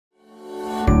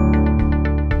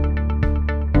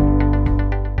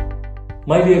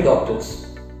My dear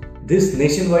doctors, this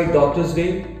Nationwide Doctors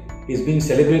Day is being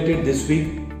celebrated this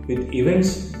week with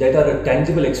events that are a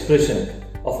tangible expression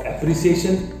of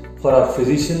appreciation for our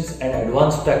physicians and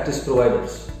advanced practice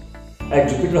providers. At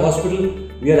Jupiter Hospital,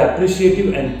 we are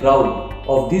appreciative and proud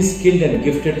of these skilled and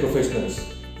gifted professionals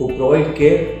who provide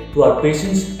care to our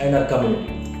patients and our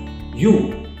community.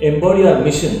 You embody our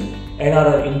mission and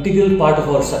are an integral part of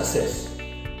our success.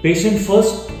 Patient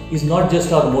first is not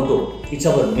just our motto, it's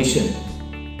our mission.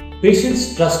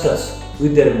 Patients trust us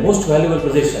with their most valuable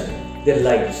possession, their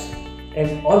lives,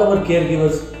 and all our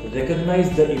caregivers recognize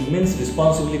the immense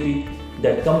responsibility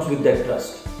that comes with that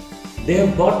trust. They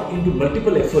have brought into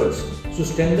multiple efforts to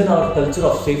strengthen our culture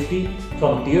of safety,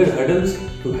 from tiered hurdles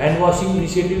to hand washing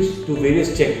initiatives to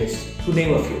various checklists, to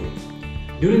name a few.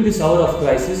 During this hour of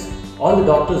crisis, all the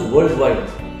doctors worldwide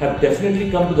have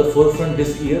definitely come to the forefront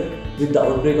this year with the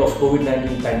outbreak of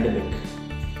COVID-19 pandemic.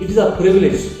 It is a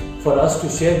privilege for us to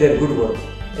share their good work,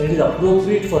 and it is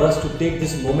appropriate for us to take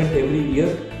this moment every year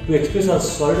to express our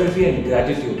solidarity and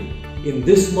gratitude. In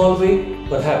this small way,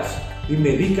 perhaps we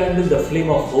may rekindle the flame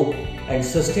of hope and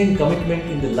sustain commitment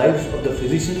in the lives of the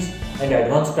physicians and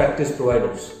advanced practice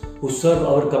providers who serve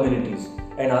our communities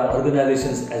and our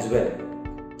organizations as well.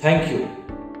 Thank you.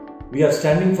 We are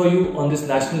standing for you on this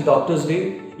National Doctors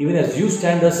Day, even as you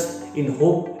stand us in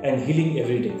hope and healing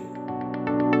every day.